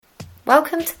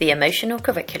Welcome to the Emotional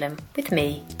Curriculum with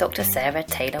me, Dr. Sarah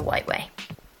Taylor-Whiteway.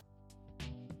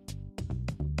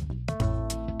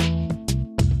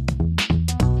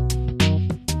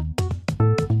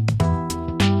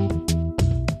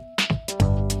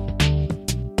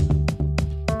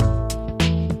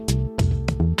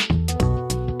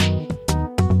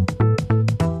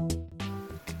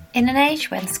 In an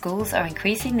age when schools are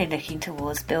increasingly looking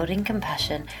towards building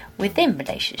compassion within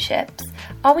relationships,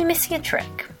 are we missing a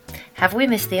trick? Have we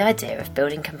missed the idea of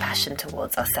building compassion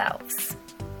towards ourselves?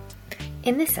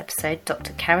 In this episode,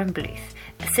 Dr. Karen Bluth,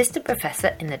 Assistant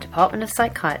Professor in the Department of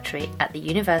Psychiatry at the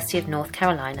University of North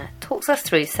Carolina, talks us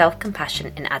through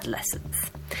self-compassion in adolescence,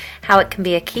 how it can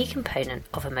be a key component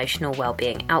of emotional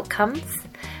well-being outcomes,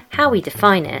 how we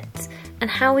define it, and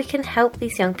how we can help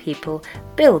these young people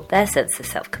build their sense of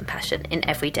self-compassion in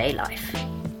everyday life.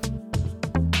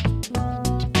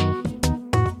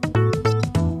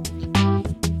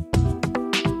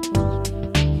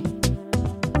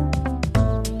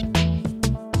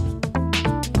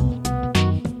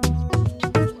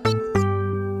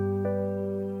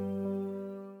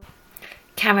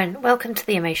 Karen, welcome to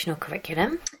the Emotional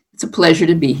Curriculum. It's a pleasure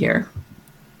to be here.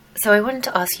 So I wanted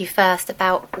to ask you first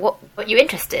about what you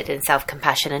interested in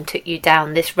self-compassion and took you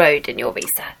down this road in your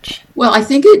research. Well, I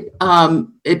think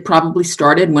it probably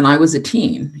started when I was a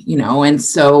teen, and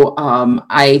so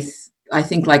I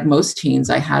think like most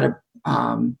teens, I had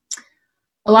a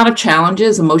lot of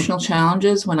challenges, emotional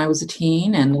challenges when I was a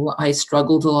teen, and I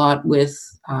struggled a lot with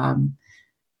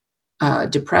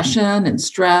depression and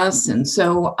stress, and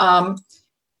so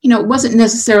it wasn't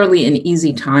necessarily an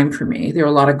easy time for me. There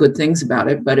were a lot of good things about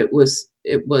it, but it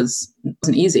wasn't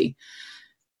easy.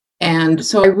 And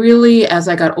so I really, as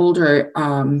I got older,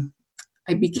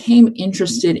 I became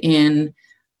interested in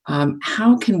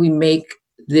how can we make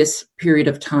this period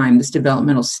of time, this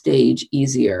developmental stage,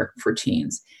 easier for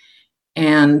teens.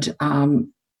 And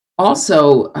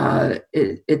also,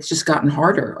 it's just gotten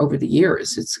harder over the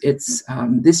years. It's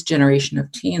this generation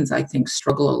of teens, I think,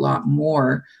 struggle a lot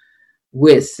more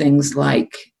with things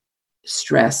like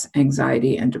stress,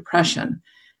 anxiety, and depression.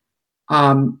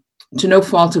 To no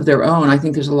fault of their own, I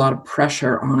think there's a lot of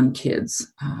pressure on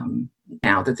kids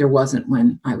now that there wasn't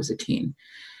when I was a teen.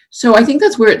 So I think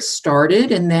that's where it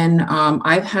started. And then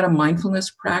I've had a mindfulness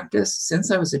practice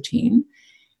since I was a teen.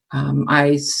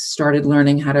 I started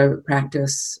learning how to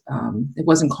practice. It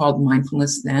wasn't called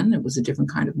mindfulness then. It was a different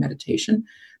kind of meditation.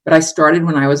 But I started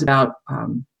when I was about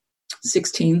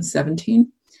 16,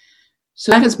 17.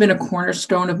 So that has been a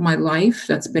cornerstone of my life.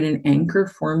 That's been an anchor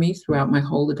for me throughout my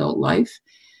whole adult life.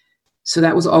 So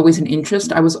that was always an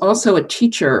interest. I was also a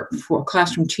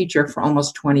classroom teacher for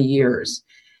almost 20 years,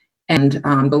 and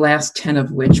the last 10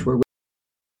 of which were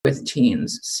with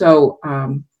teens. So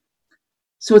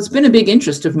it's been a big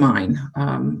interest of mine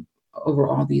over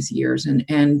all these years.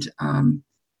 And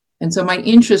so my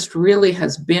interest really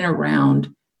has been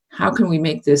around how can we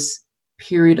make this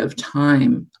period of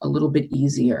time a little bit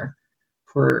easier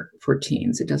for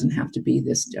teens. It doesn't have to be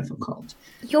this difficult.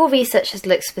 Your research has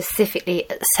looked specifically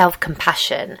at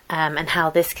self-compassion and how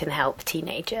this can help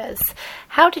teenagers.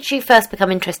 How did you first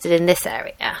become interested in this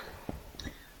area?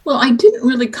 Well, I didn't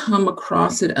really come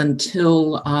across it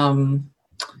until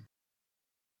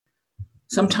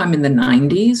sometime in the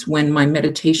 90s when my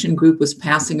meditation group was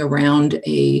passing around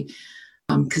a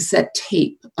cassette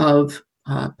tape of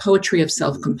Poetry of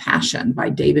Self-Compassion by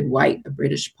David Whyte, a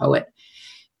British poet.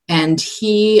 And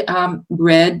he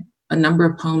read a number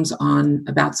of poems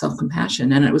about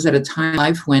self-compassion. And it was at a time in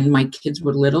life when my kids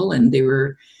were little and they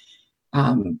were,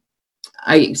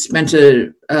 I spent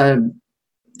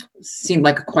seemed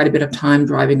like quite a bit of time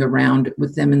driving around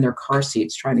with them in their car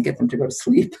seats, trying to get them to go to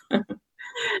sleep.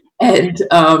 And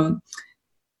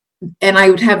I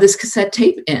would have this cassette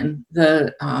tape in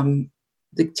the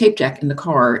tape deck in the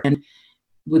car and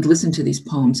would listen to these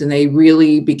poems, and they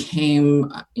really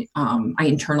became, I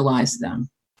internalized them.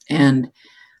 And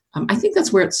I think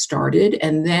that's where it started.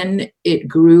 And then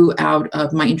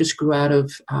my interest grew out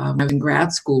of, I was in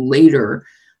grad school later,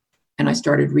 and I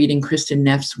started reading Kristin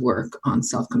Neff's work on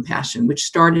self-compassion, which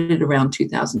started around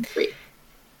 2003.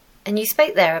 And you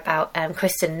spoke there about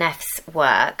Kristin Neff's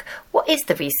work. What is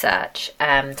the research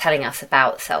telling us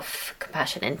about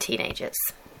self-compassion in teenagers?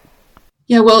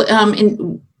 Yeah, well,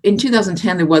 in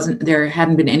 2010, there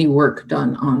hadn't been any work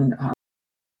done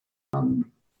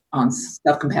on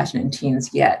self-compassion in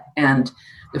teens yet. And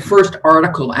the first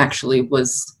article actually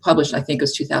was published, I think it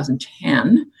was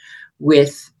 2010,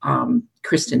 with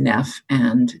Kristin Neff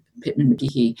and Pittman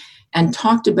McGehee, and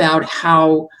talked about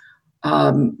how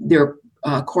there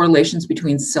correlations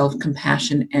between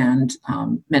self-compassion and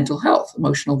mental health,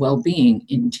 emotional well-being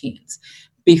in teens.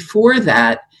 Before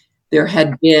that, there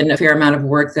had been a fair amount of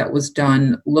work that was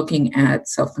done looking at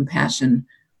self-compassion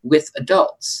with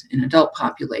adults in adult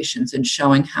populations and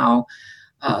showing how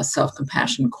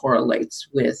self-compassion correlates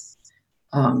with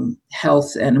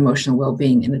health and emotional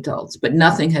well-being in adults, but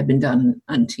nothing had been done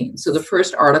on teens. So the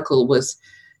first article was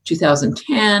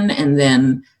 2010, and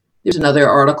then there's another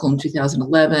article in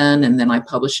 2011, and then I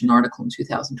published an article in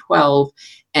 2012.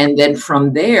 And then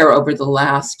from there, over the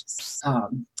last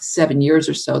 7 years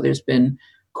or so, there's been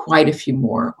quite a few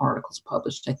more articles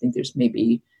published. I think there's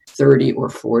maybe 30 or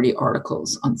 40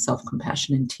 articles on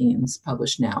self-compassion in teens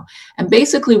published now. And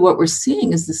basically what we're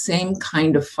seeing is the same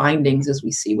kind of findings as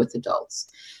we see with adults.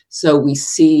 So we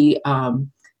see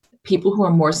people who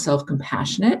are more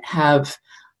self-compassionate have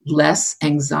less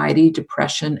anxiety,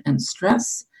 depression, and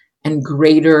stress, and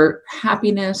greater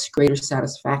happiness, greater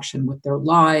satisfaction with their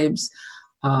lives,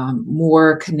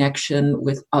 more connection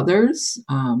with others.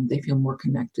 They feel more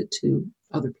connected to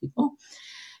other people.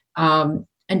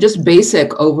 And just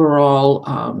basic overall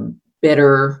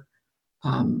better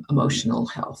emotional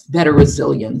health, better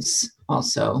resilience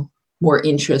also, more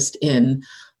interest in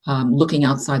looking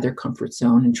outside their comfort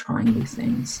zone and trying new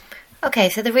things. Okay,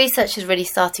 so the research is really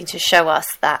starting to show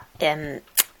us that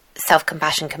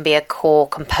self-compassion can be a core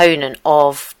component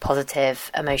of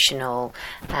positive emotional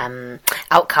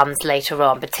outcomes later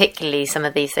on, particularly some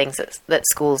of these things that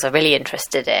schools are really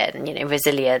interested in,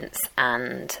 resilience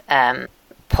and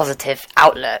positive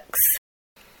outlooks.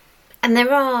 And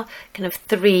there are kind of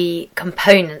 3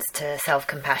 components to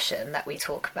self-compassion that we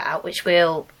talk about, which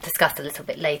we'll discuss a little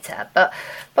bit later. But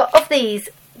of these,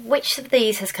 which of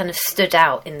these has kind of stood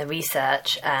out in the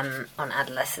research on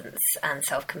adolescence and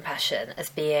self-compassion as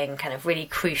being kind of really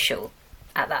crucial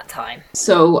at that time?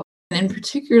 So in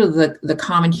particular, the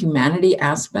common humanity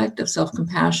aspect of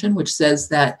self-compassion, which says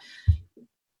that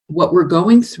what we're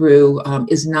going through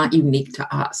is not unique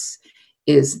to us,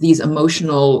 is these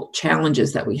emotional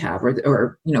challenges that we have,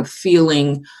 or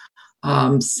feeling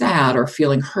sad or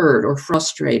feeling hurt or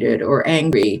frustrated or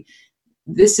angry.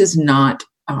 This is not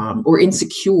or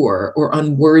insecure or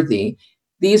unworthy.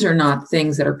 These are not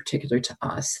things that are particular to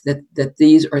us, that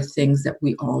these are things that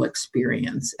we all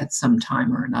experience at some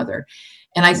time or another.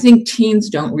 And I think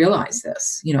teens don't realize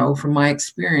this. From my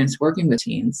experience working with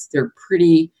teens, they're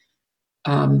pretty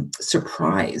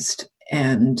surprised.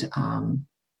 And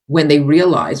when they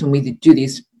realize, when we do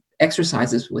these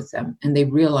exercises with them, and they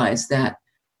realize that,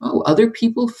 other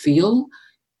people feel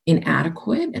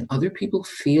inadequate, and other people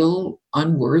feel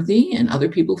unworthy, and other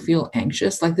people feel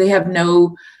anxious, like they have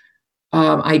no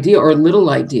idea or little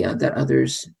idea that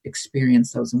others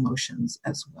experience those emotions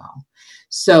as well.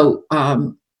 So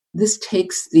this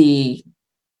takes the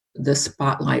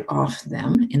spotlight off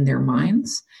them in their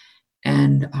minds,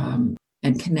 and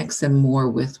connects them more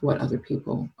with what other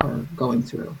people are going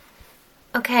through.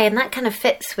 Okay, and that kind of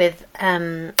fits with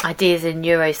ideas in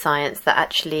neuroscience that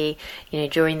actually,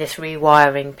 during this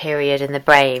rewiring period in the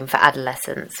brain for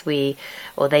adolescents,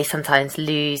 they sometimes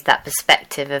lose that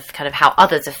perspective of kind of how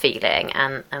others are feeling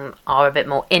and are a bit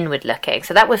more inward looking.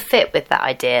 So that would fit with that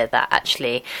idea that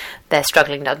actually they're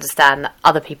struggling to understand that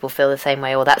other people feel the same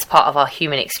way, or that's part of our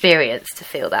human experience to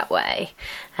feel that way.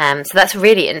 So that's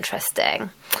really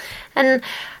interesting. And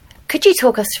could you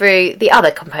talk us through the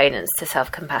other components to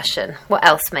self-compassion? What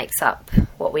else makes up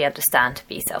what we understand to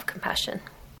be self-compassion?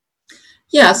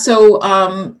 Yeah, so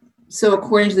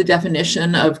according to the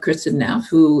definition of Kristen Neff,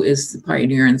 who is the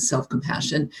pioneer in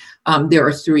self-compassion, there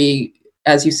are 3,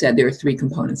 as you said, there are 3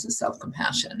 components of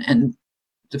self-compassion. And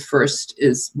the first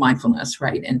is mindfulness,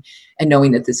 right? And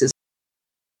knowing that this isn't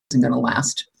going to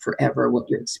last forever, what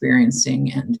you're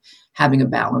experiencing, and having a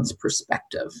balanced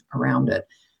perspective around it.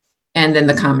 And then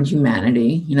the common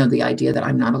humanity, the idea that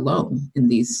I'm not alone in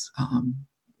these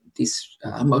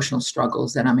emotional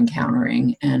struggles that I'm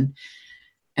encountering, and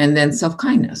then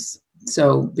self-kindness.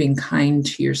 So being kind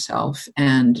to yourself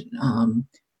and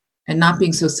not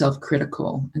being so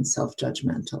self-critical and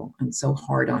self-judgmental and so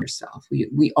hard on yourself.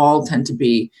 We all tend to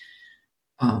be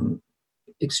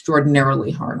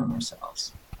extraordinarily hard on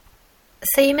ourselves.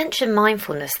 So you mentioned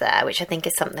mindfulness there, which I think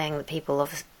is something that people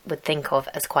would think of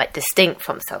as quite distinct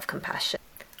from self-compassion.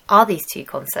 Are these 2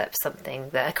 concepts something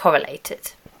that are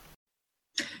correlated?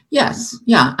 Yes,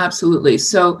 yeah, absolutely.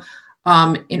 So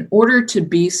in order to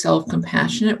be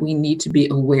self-compassionate, we need to be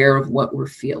aware of what we're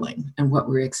feeling and what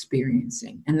we're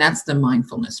experiencing. And that's the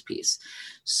mindfulness piece.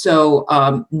 So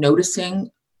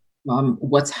noticing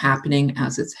what's happening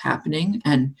as it's happening,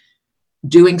 and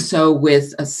doing so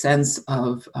with a sense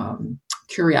of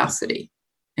curiosity.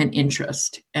 and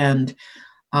interest, and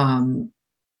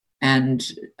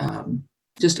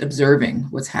just observing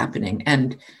what's happening,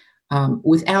 and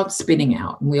without spinning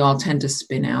out. And we all tend to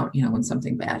spin out, when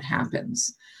something bad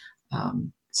happens.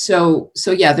 So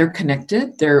yeah, they're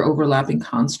connected. They're overlapping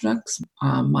constructs,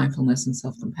 mindfulness and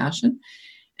self-compassion.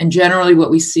 And generally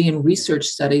what we see in research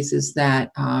studies is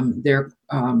that they're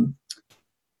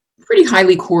pretty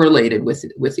highly correlated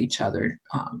with each other.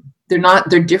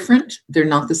 They're different. They're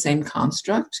not the same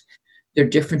construct. They're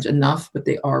different enough, but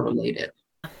they are related.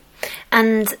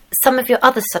 And some of your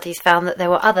other studies found that there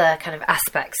were other kind of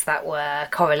aspects that were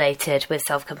correlated with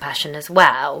self-compassion as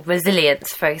well.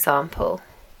 Resilience, for example.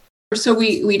 So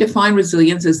we define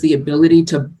resilience as the ability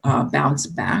to bounce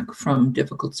back from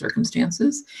difficult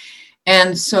circumstances.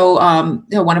 And so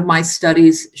one of my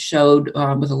studies showed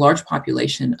with a large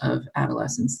population of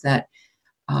adolescents that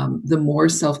the more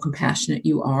self-compassionate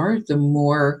you are, the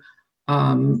more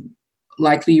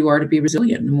likely you are to be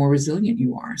resilient, the more resilient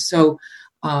you are. So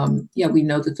we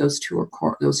know that those two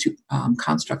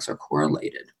constructs are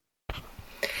correlated.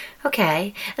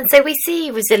 Okay, and so we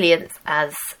see resilience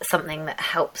as something that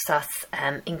helps us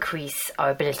increase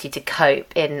our ability to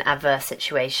cope in adverse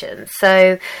situations.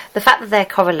 So the fact that they're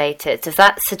correlated, does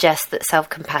that suggest that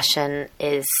self-compassion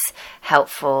is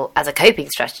helpful as a coping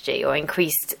strategy, or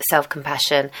increased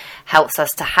self-compassion helps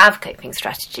us to have coping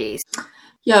strategies?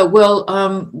 Yeah, well,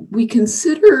 we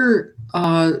consider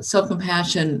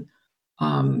self-compassion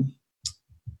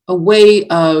a way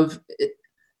of...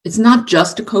 It's not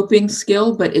just a coping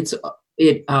skill, but it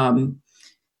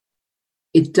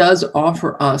does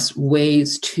offer us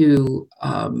ways to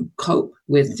cope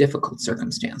with difficult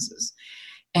circumstances,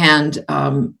 and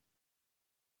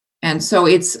so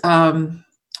it's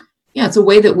a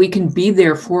way that we can be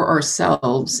there for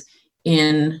ourselves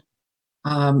in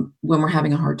when we're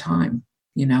having a hard time,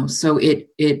 So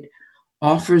it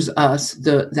offers us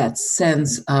that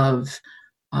sense of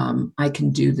I can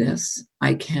do this.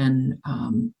 I can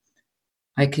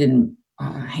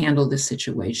handle this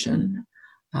situation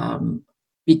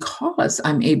because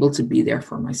I'm able to be there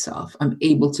for myself. I'm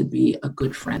able to be a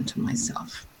good friend to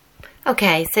myself.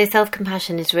 Okay, so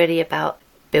self-compassion is really about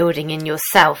building in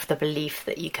yourself the belief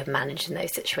that you can manage in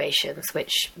those situations,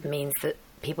 which means that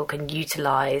people can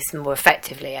utilise more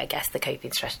effectively, I guess, the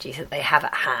coping strategies that they have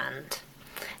at hand.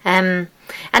 And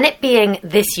it being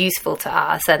this useful to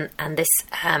us and this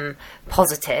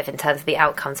positive in terms of the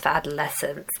outcomes for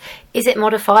adolescents, is it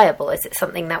modifiable? Is it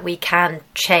something that we can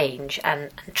change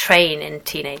and train in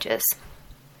teenagers?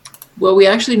 Well, we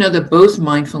actually know that both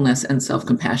mindfulness and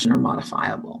self-compassion are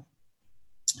modifiable.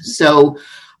 So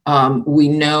we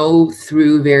know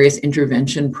through various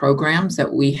intervention programs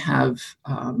that we have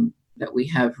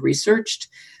researched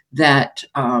that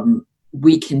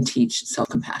we can teach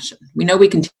self-compassion. We know we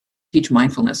can teach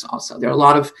mindfulness also. There are a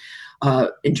lot of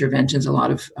interventions, a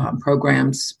lot of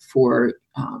programs for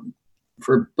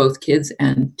both kids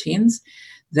and teens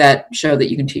that show that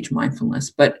you can teach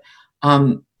mindfulness. But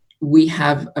we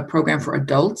have a program for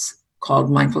adults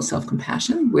called Mindful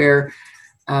Self-Compassion, where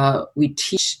we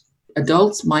teach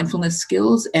adults mindfulness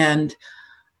skills. And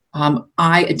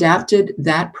I adapted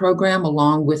that program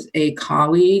along with a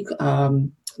colleague,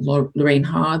 Lorraine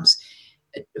Hobbs,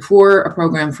 for a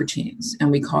program for teens.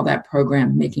 And we call that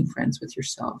program Making Friends with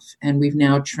Yourself. And we've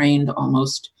now trained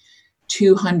almost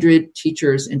 200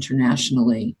 teachers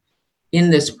internationally in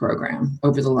this program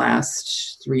over the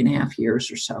last 3.5 years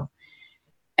or so.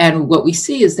 And what we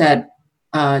see is that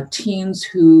teens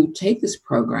who take this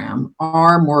program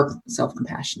are more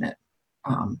self-compassionate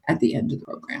at the end of the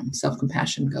program.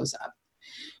 Self-compassion goes up.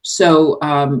 So,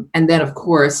 and then of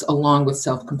course, along with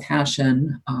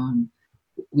self-compassion,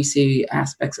 we see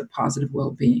aspects of positive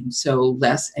well-being. So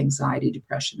less anxiety,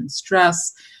 depression, and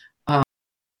stress,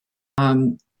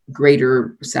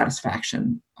 greater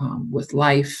satisfaction with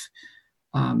life,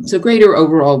 so greater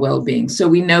overall well-being. So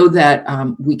we know that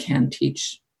we can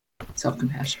teach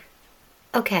self-compassion.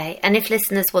 Okay, and if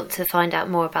listeners want to find out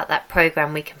more about that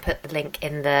program, we can put the link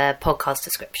in the podcast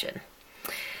description.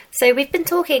 So we've been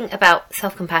talking about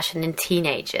self-compassion in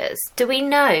teenagers. Do we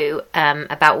know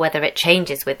about whether it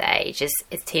changes with age? Is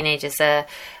teenagers a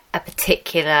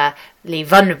particularly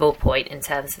vulnerable point in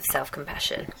terms of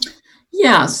self-compassion?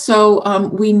 Yeah, so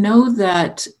we know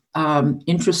that,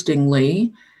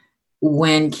 interestingly,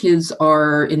 when kids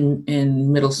are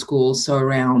in middle school, so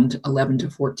around 11 to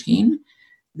 14,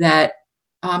 that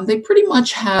they pretty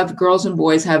much have, girls and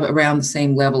boys have around the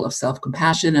same level of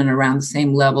self-compassion and around the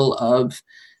same level of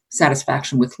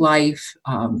satisfaction with life,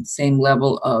 same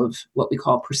level of what we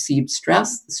call perceived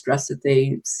stress, the stress that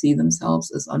they see themselves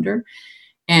as under.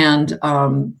 And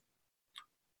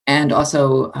and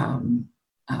also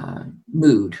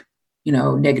mood,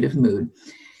 negative mood.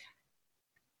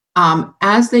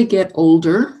 As they get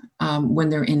older, when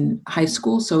they're in high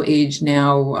school, so age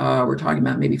now, we're talking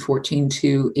about maybe 14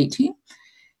 to 18,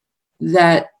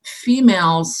 that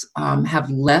females have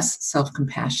less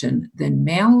self-compassion than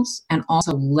males, and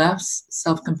also less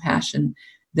self-compassion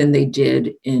than they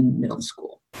did in middle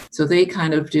school. So they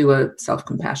kind of do a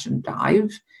self-compassion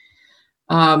dive.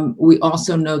 We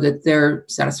also know that their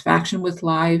satisfaction with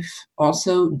life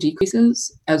also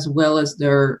decreases, as well as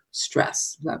their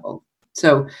stress level.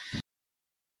 So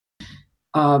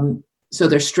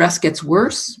their stress gets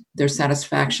worse, their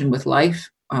satisfaction with life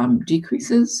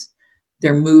decreases,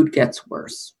 their mood gets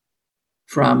worse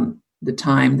from the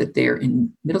time that they're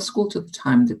in middle school to the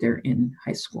time that they're in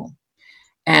high school.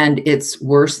 And it's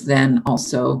worse than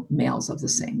also males of the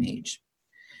same age.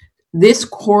 This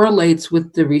correlates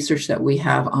with the research that we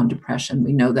have on depression.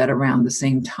 We know that around the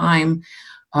same time,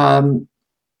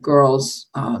 girls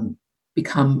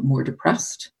become more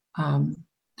depressed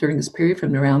during this period,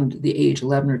 from around the age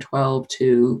 11 or 12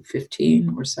 to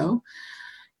 15 or so.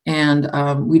 And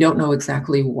we don't know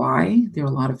exactly why. There are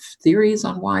a lot of theories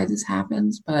on why this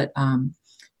happens, but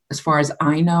as far as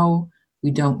I know,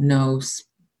 we don't know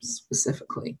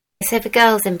specifically. So for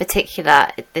girls in particular,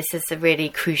 this is a really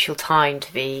crucial time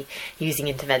to be using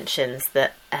interventions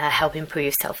that help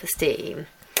improve self-esteem.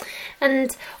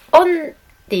 And on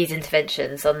these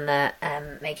interventions, on the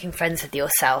Making Friends with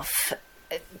Yourself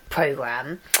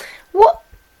program, what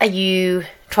are you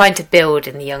trying to build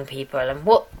in the young people, and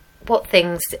what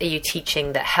things are you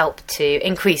teaching that help to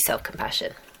increase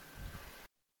self-compassion?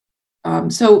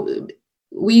 So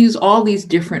we use all these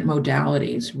different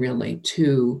modalities really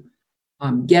to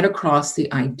get across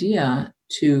the idea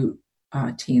to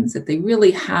teens that they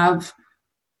really have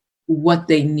what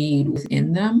they need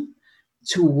within them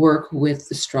to work with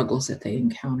the struggles that they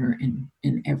encounter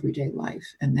in everyday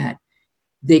life, and that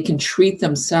they can treat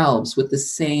themselves with the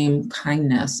same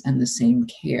kindness and the same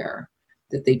care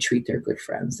that they treat their good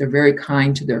friends. They're very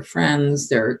kind to their friends,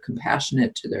 they're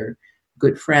compassionate to their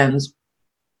good friends,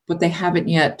 but they haven't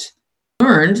yet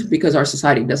learned, because our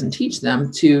society doesn't teach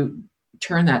them, to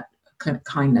turn that kind of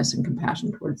kindness and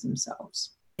compassion towards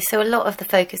themselves. So a lot of the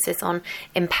focus is on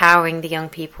empowering the young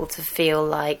people to feel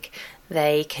like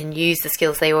they can use the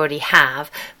skills they already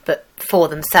have, but for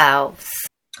themselves.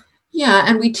 Yeah,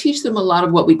 and we teach them a lot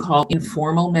of what we call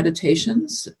informal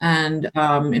meditations. And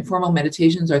informal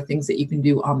meditations are things that you can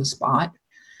do on the spot.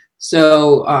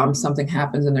 So something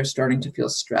happens and they're starting to feel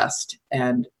stressed,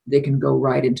 and they can go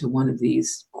right into one of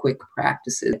these quick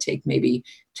practices that take maybe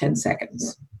 10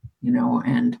 seconds,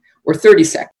 or 30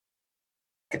 seconds,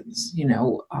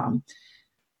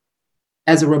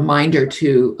 as a reminder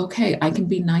to, okay, I can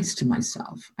be nice to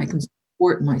myself. I can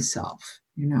support myself.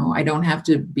 I don't have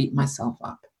to beat myself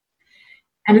up.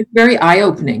 And it's very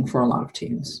eye-opening for a lot of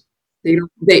teens.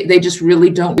 They just really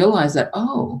don't realize that,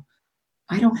 oh,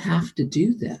 I don't have to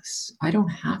do this. I don't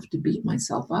have to beat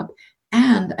myself up,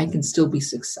 and I can still be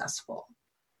successful,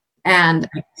 and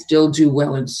I can still do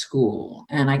well in school,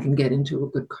 and I can get into a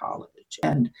good college,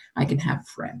 and I can have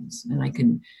friends, and I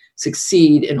can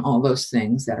succeed in all those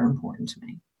things that are important to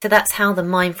me. So that's how the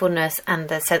mindfulness and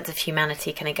the sense of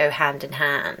humanity kind of go hand in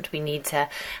hand. We need to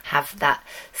have that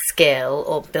skill,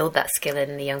 or build that skill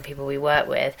in the young people we work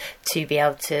with, to be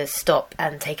able to stop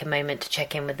and take a moment to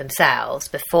check in with themselves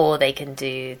before they can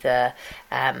do the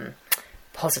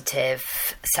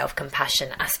positive self-compassion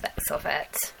aspects of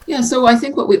it. Yeah, so I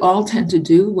think what we all tend to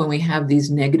do when we have these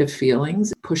negative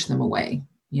feelings, push them away,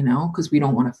 because we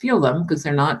don't want to feel them, because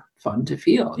they're not fun to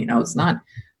feel. It's not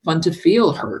fun to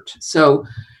feel hurt. So,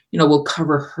 we'll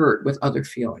cover hurt with other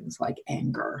feelings like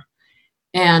anger.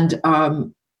 And,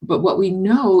 but what we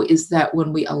know is that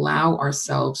when we allow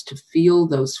ourselves to feel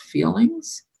those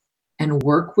feelings and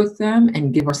work with them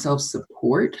and give ourselves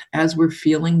support as we're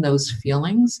feeling those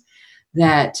feelings,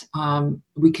 that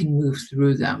we can move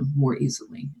through them more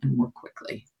easily and more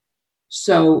quickly.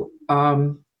 So,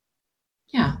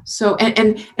 so,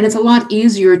 and it's a lot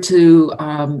easier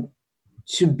to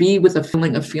be with a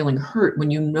feeling of feeling hurt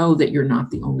when you know that you're not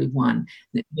the only one,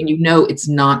 when you know it's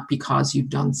not because you've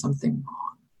done something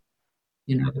wrong.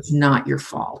 It's not your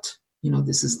fault.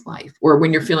 This is life. Or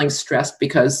when you're feeling stressed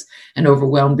and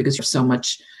overwhelmed because you're so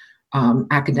much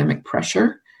academic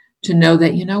pressure, to know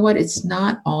that, it's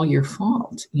not all your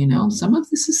fault. Some of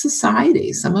this is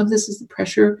society. Some of this is the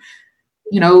pressure,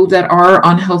 that our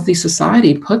unhealthy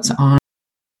society puts on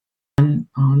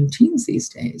teens these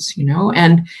days,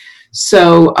 and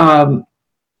so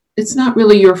it's not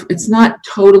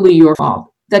totally your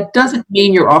fault. That doesn't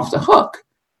mean you're off the hook.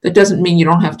 That doesn't mean you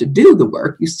don't have to do the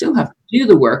work. You still have to do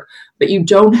the work, but you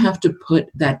don't have to put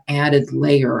that added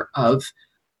layer of,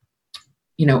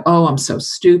 oh, I'm so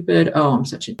stupid. Oh, I'm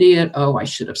such an idiot. Oh, I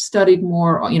should have studied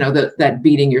more. That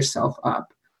beating yourself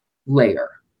up layer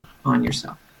on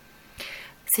yourself.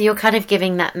 So you're kind of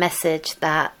giving that message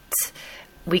that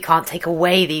we can't take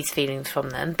away these feelings from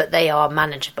them, but they are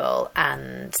manageable,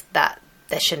 and that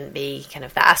there shouldn't be kind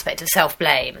of that aspect of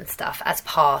self-blame and stuff as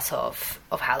part of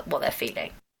what they're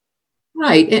feeling.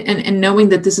 Right. And knowing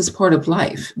that this is part of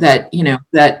life, that,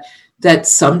 that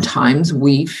sometimes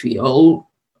we feel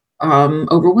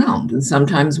overwhelmed, and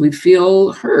sometimes we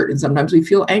feel hurt, and sometimes we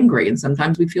feel angry, and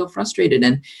sometimes we feel frustrated.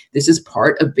 And this is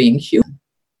part of being human.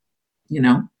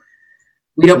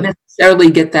 We don't necessarily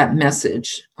get that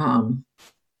message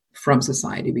from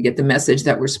society. We get the message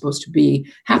that we're supposed to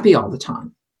be happy all the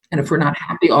time. And if we're not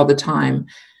happy all the time,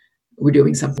 we're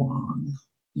doing something wrong.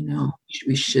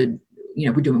 We should,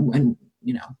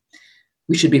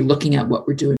 we should be looking at what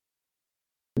we're doing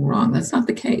wrong. That's not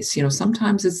the case.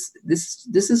 Sometimes this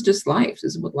is just life.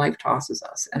 This is what life tosses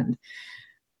us. And,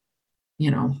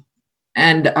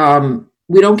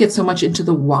 we don't get so much into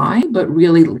the why, but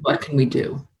really, what can we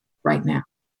do right now?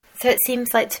 So it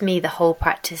seems like to me the whole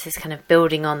practice is kind of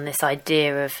building on this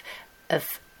idea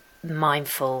of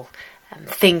mindful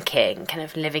thinking, kind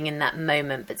of living in that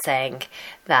moment, but saying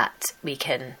that we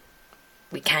can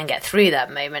get through that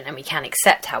moment, and we can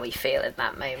accept how we feel in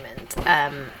that moment,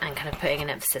 and kind of putting an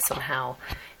emphasis on how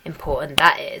important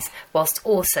that is, whilst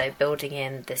also building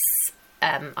in this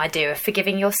idea of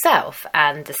forgiving yourself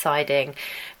and deciding,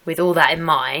 with all that in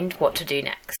mind, what to do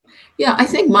next. Yeah, I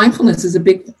think mindfulness is a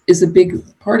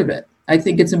big part of it. I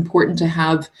think it's important to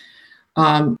have.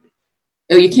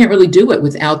 You can't really do it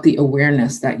without the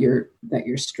awareness that you're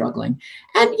struggling,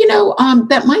 and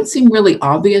that might seem really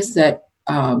obvious that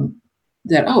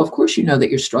of course that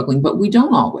you're struggling, but we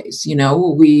don't always.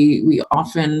 We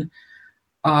often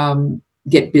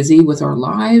get busy with our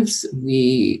lives.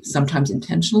 We sometimes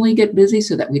intentionally get busy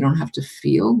so that we don't have to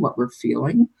feel what we're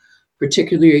feeling,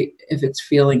 particularly if it's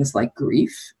feelings like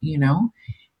grief,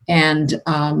 and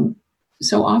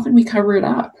so often we cover it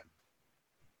up,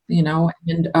 and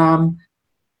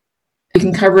we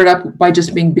can cover it up by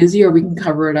just being busy, or we can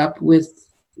cover it up with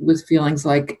feelings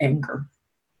like anger,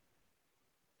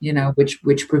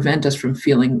 which prevent us from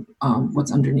feeling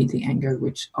what's underneath the anger,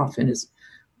 which often is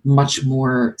much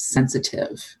more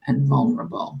sensitive and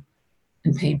vulnerable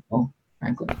and painful,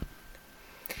 frankly.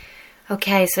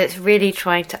 Okay, so it's really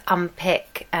trying to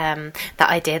unpick that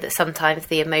idea that sometimes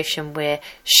the emotion we're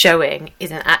showing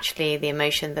isn't actually the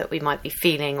emotion that we might be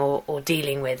feeling or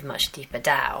dealing with much deeper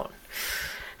down.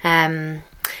 And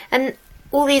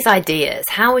all these ideas,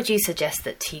 how would you suggest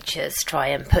that teachers try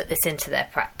and put this into their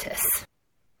practice?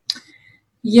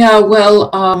 Yeah,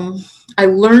 well, I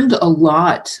learned a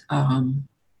lot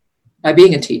by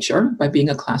being a teacher, by being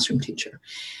a classroom teacher.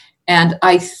 And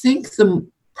I think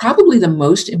probably the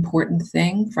most important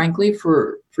thing, frankly,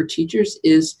 for teachers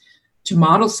is to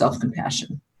model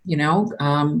self-compassion.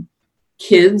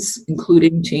 Kids,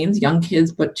 including teens, young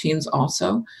kids, but teens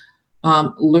also,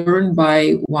 learn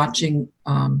by watching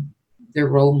their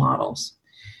role models.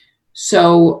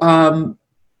 So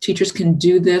teachers can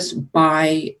do this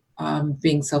by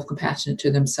being self-compassionate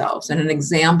to themselves. And an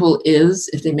example is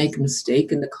if they make a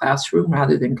mistake in the classroom,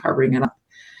 rather than covering it up,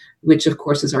 which of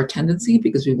course is our tendency,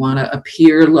 because we want to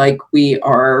appear like we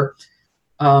are,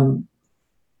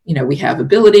 we have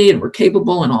ability and we're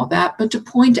capable and all that, but to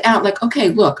point out like, okay,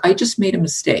 look, I just made a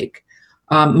mistake.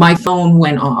 My phone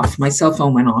went off. My cell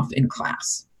phone went off in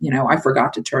class. I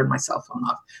forgot to turn my cell phone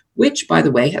off, which, by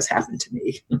the way, has happened to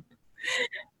me.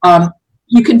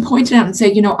 You can point it out and say,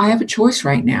 I have a choice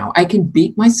right now. I can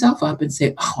beat myself up and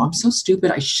say, oh, I'm so stupid.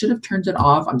 I should have turned it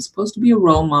off. I'm supposed to be a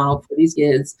role model for these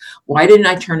kids. Why didn't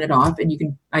I turn it off?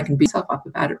 And I can beat myself up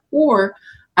about it. Or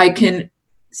I can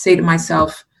say to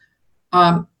myself,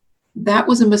 that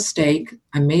was a mistake.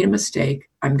 I made a mistake.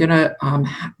 I'm going to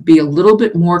be a little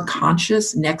bit more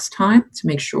conscious next time to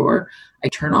make sure I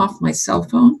turn off my cell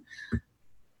phone.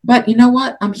 But you know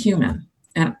what? I'm human,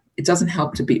 and it doesn't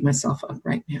help to beat myself up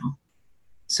right now.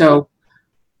 So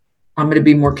I'm going to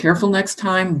be more careful next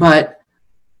time, but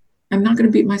I'm not going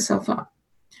to beat myself up.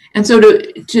 And so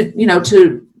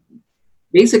to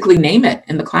basically name it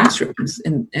in the classrooms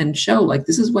and show like,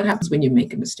 this is what happens when you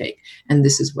make a mistake, and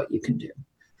this is what you can do.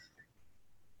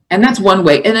 And that's one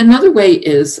way. And another way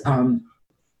is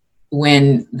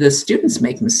when the students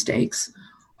make mistakes,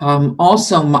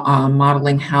 also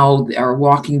modeling how or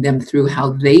walking them through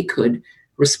how they could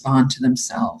respond to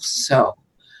themselves. So,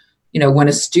 when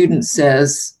a student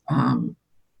says,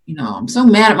 I'm so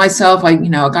mad at myself. I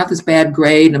got this bad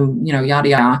grade and, yada,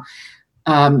 yada.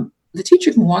 The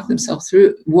teacher can walk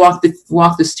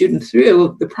the student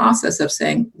through the process of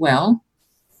saying, well,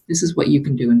 this is what you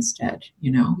can do instead.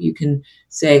 You can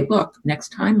say, look, next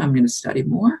time I'm going to study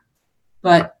more,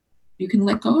 but you can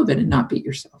let go of it and not beat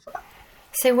yourself up.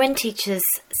 So when teachers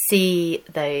see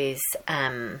those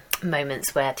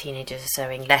moments where teenagers are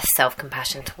showing less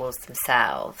self-compassion towards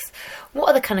themselves, what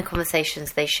are the kind of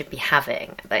conversations they should be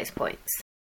having at those points?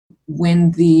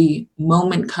 When the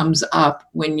moment comes up,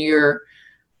 when you're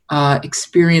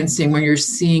when you're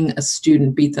seeing a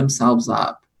student beat themselves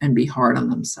up and be hard on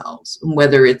themselves,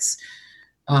 whether it's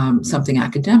something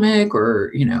academic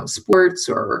or, sports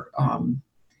or,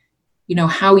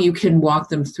 how you can walk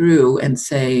them through and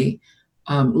say,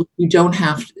 you don't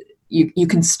have to, you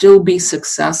can still be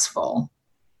successful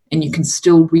and you can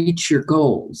still reach your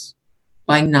goals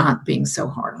by not being so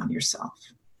hard on yourself.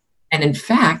 And in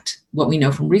fact, what we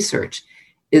know from research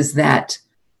is that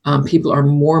people are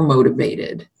more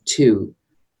motivated to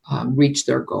reach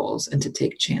their goals and to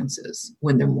take chances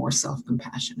when they're more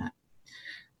self-compassionate.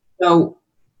 So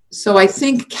I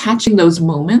think catching those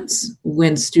moments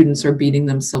when students are beating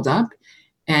themselves up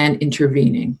and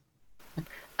intervening.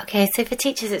 Okay, so for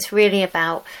teachers, it's really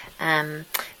about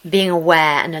being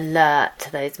aware and alert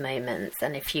to those moments.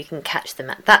 And if you can catch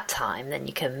them at that time, then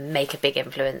you can make a big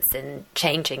influence in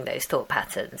changing those thought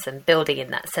patterns and building in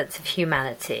that sense of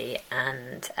humanity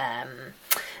and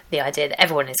the idea that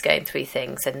everyone is going through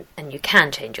things and you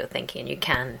can change your thinking and you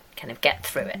can kind of get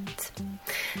through it.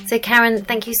 So Karen,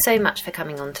 thank you so much for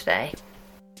coming on today.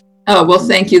 Oh, well,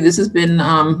 thank you. This has been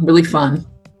really fun.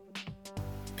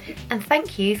 And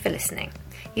thank you for listening.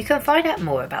 You can find out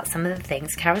more about some of the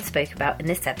things Karen spoke about in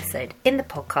this episode in the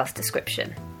podcast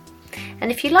description. And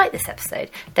if you like this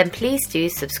episode, then please do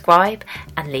subscribe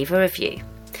and leave a review.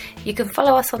 You can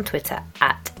follow us on Twitter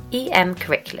at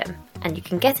EMCurriculum, and you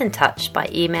can get in touch by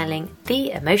emailing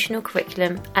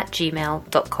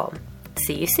theemotionalcurriculum@gmail.com.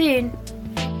 See you soon!